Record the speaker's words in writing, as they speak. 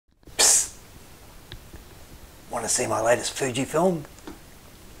Want to see my latest Fujifilm?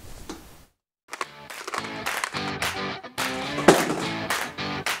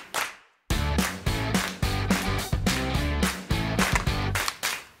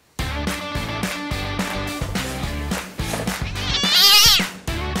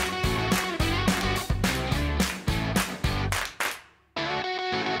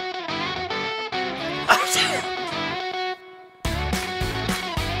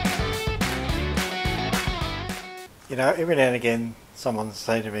 You know, every now and again someone will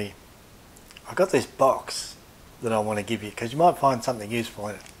say to me, I've got this box that I want to give you because you might find something useful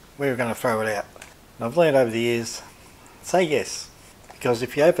in it. We were going to throw it out. And I've learned over the years, say yes. Because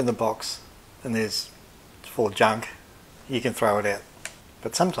if you open the box and there's full of junk, you can throw it out.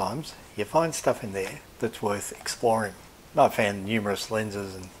 But sometimes you find stuff in there that's worth exploring. And I've found numerous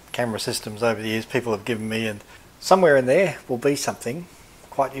lenses and camera systems over the years people have given me, and somewhere in there will be something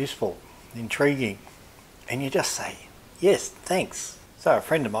quite useful, intriguing. And you just say, yes, thanks. So a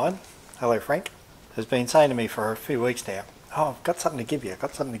friend of mine, hello Frank, has been saying to me for a few weeks now, oh, I've got something to give you, I've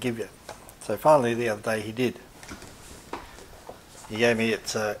got something to give you. So finally the other day he did. He gave me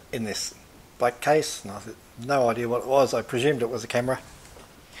it in this black case, and I had no idea what it was. I presumed it was a camera.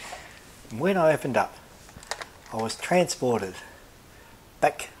 And when I opened up, I was transported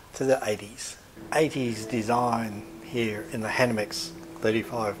back to the 80s. 80s design here in the Hanimex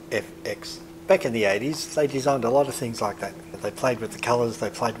 35FX. Back in the 80s, they designed a lot of things like that. They played with the colours, they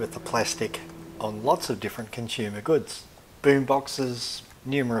played with the plastic on lots of different consumer goods. Boom boxes,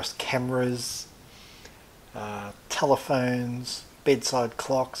 numerous cameras, telephones, bedside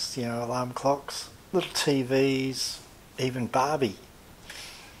clocks, you know, alarm clocks, little TVs, even Barbie.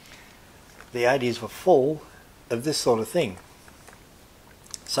 The 80s were full of this sort of thing.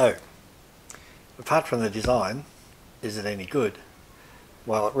 So, apart from the design, is it any good?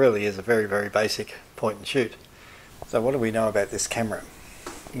 Well, it really is a very, very basic point and shoot. So what do we know about this camera?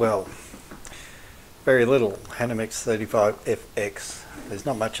 Well, very little. Hanimex 35FX. There's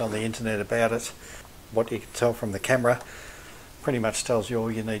not much on the internet about it. What you can tell from the camera pretty much tells you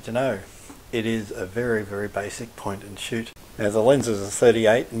all you need to know. It is a very, very basic point and shoot. Now the lenses are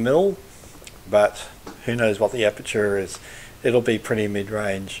 38mm, but who knows what the aperture is. It'll be pretty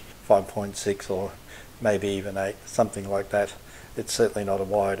mid-range, 5.6 or maybe even 8, something like that. It's certainly not a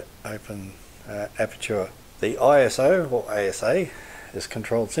wide open aperture. The ISO or ASA is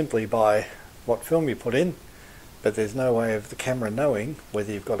controlled simply by what film you put in, but there's no way of the camera knowing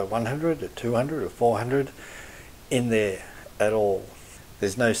whether you've got a 100, a 200 or 400 in there at all.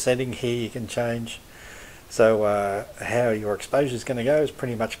 There's no setting here you can change. So how your exposure is going to go is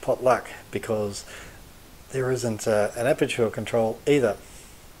pretty much pot luck, because there isn't an aperture control either,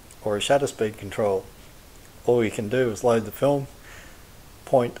 or a shutter speed control. All you can do is load the film,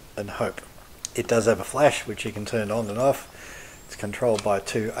 point and hope. It does have a flash which you can turn on and off. It's controlled by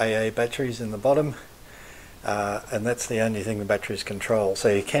 2 AA batteries in the bottom, and that's the only thing the batteries control. So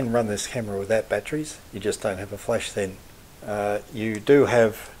you can run this camera without batteries, you just don't have a flash then. You do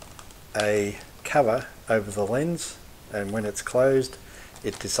have a cover over the lens, and when it's closed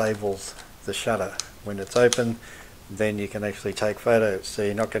it disables the shutter. When it's open, then you can actually take photos, so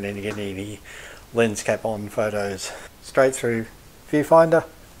you're not going to get any lens cap on photos. Straight through viewfinder,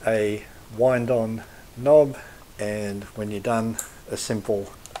 a wind on knob, and when you're done, a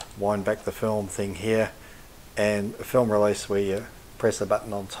simple wind back the film thing here, and a film release where you press a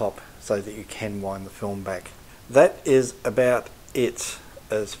button on top so that you can wind the film back. That is about it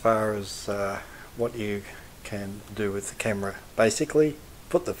as far as what you can do with the camera. Basically,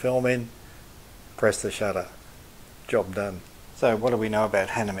 put the film in, press the shutter, job done. So what do we know about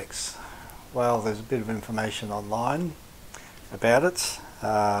Hanimex? Well, there's a bit of information online about it.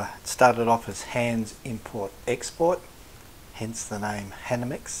 It started off as Hands Import Export, hence the name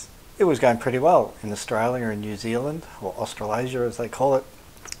Hanimex. It was going pretty well in Australia and New Zealand, or Australasia as they call it,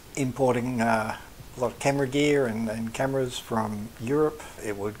 importing a lot of camera gear and cameras from Europe.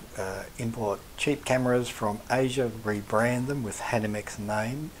 It would import cheap cameras from Asia, rebrand them with Hanimex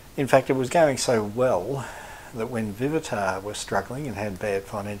name. In fact, it was going so well that when Vivitar was struggling and had bad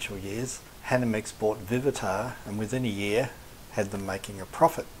financial years, Hanimex bought Vivitar, and within a year had them making a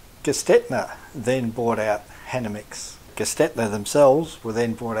profit. Gestetner then bought out Hanimex. Gestetner themselves were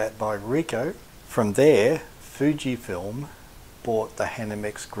then bought out by Ricoh. From there, Fujifilm bought the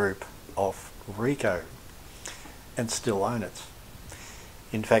Hanimex group off Ricoh and still own it.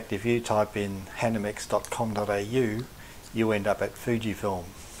 In fact, if you type in hanimex.com.au, you end up at Fujifilm.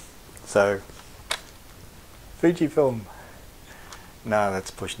 So, Fujifilm, no,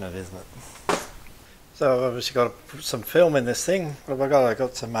 that's pushing it, isn't it? So I've obviously got some film in this thing. What have I got? I've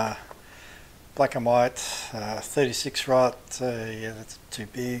got some black and white, 36 rot, yeah, that's too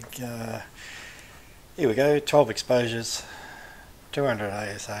big. Here we go, 12 exposures, 200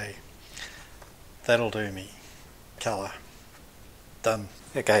 ASA. That'll do me. Colour. Done.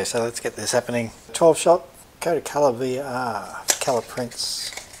 Okay, so let's get this happening. 12 shot, Kodacolor VR, colour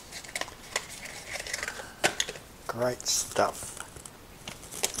prints. Great stuff.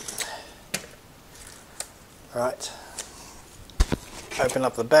 Right, open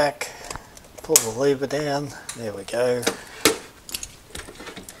up the back, pull the lever down, there we go.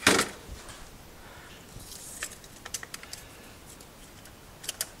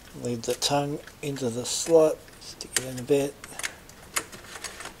 Leave the tongue into the slot, stick it in a bit.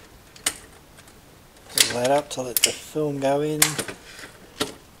 Pull that up to let the film go in.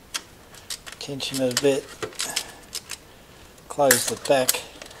 Tension it a bit. Close the back.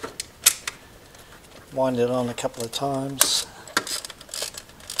 Wind it on a couple of times.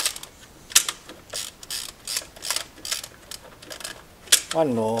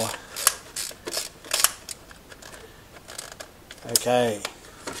 One more. Okay.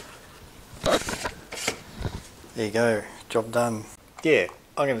 There you go, job done. Yeah,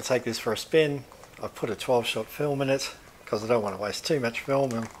 I'm going to take this for a spin. I've put a 12 shot film in it because I don't want to waste too much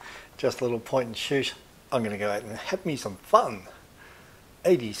film and just a little point and shoot. I'm going to go out and have me some fun,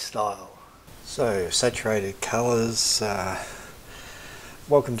 80s style. So, saturated colours.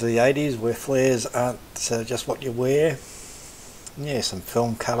 Welcome to the 80s where flares aren't just what you wear. Yeah, some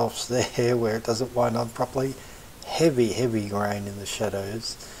film cut-offs there where it doesn't wind on properly. Heavy grain in the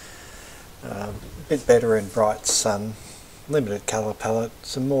shadows. A bit better in bright sun. Limited colour palette.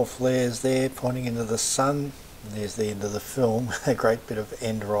 Some more flares there pointing into the sun. There's the end of the film. A great bit of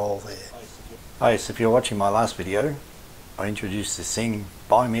end roll there. Hey, so if you're watching my last video, I introduced this thing,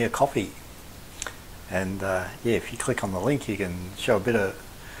 Buy Me a Coffee. And yeah, if you click on the link you can show a bit of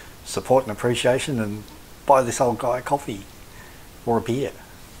support and appreciation and buy this old guy a coffee or a beer,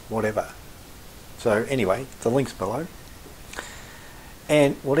 whatever. So anyway, the link's below.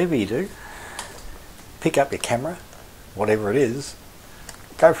 And whatever you do, pick up your camera, whatever it is,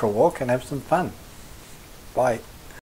 go for a walk and have some fun. Bye.